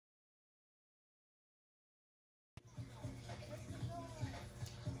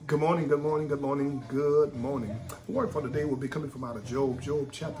Good morning, good morning, good morning, good morning. The word for today will be coming from out of Job. Job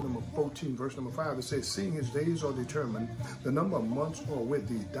chapter number 14, verse number 5. It says, seeing his days are determined, the number of months are with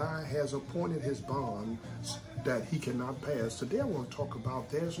thee. Thou has appointed his bonds that he cannot pass. Today I want to talk about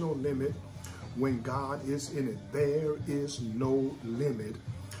there's no limit when God is in it. There is no limit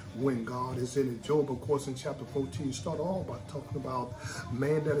when God is in it. Job, of course, in chapter 14, start all by talking about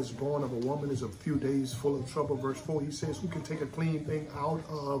man that is born of a woman is a few days full of trouble. Verse 4, he says, who can take a clean thing out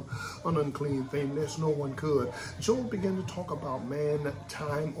of an unclean thing? There's no one could. Job began to talk about man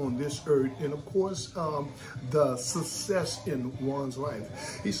time on this earth and, of course, the success in one's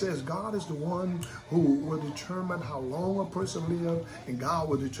life. He says God is the one who will determine how long a person lives, and God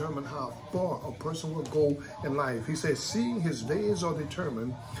will determine how far a person will go in life. He says, seeing his days are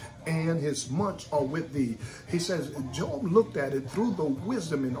determined, and his months are with thee. He says, Job looked at it through the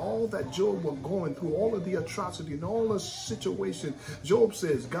wisdom and all that Job was going through, all of the atrocity and all the situation. Job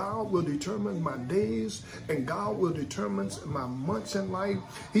says, God will determine my days and God will determine my months in life.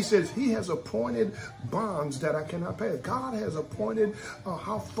 He says he has appointed bonds that I cannot pass. God has appointed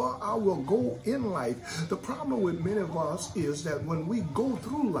how far I will go in life. The problem with many of us is that when we go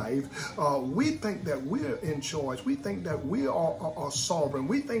through life, we think that we're in charge. We think that we are sovereign.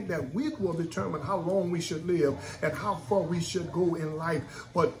 We think that we will determine how long we should live and how far we should go in life.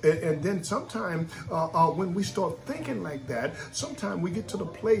 And then sometimes when we start thinking like that, sometimes we get to the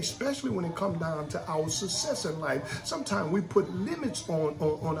place, especially when it comes down to our success in life, sometimes we put limits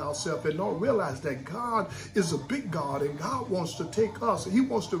on ourselves and don't realize that God is a big God and God wants to take us. He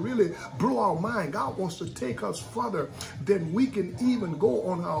wants to really blow our mind. God wants to take us further than we can even go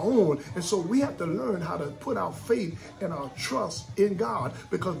on our own. And so we have to learn how to put our faith and our trust in God,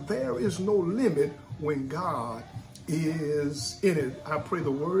 because there is no limit when God is in it. I pray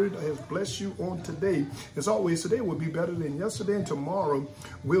the word has blessed you on today. As always, today will be better than yesterday, and tomorrow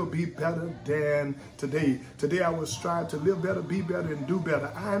will be better than today. Today I will strive to live better, be better, and do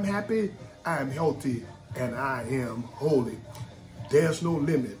better. I am happy, I am healthy, and I am holy. There's no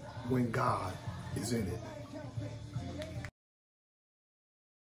limit when God is in it.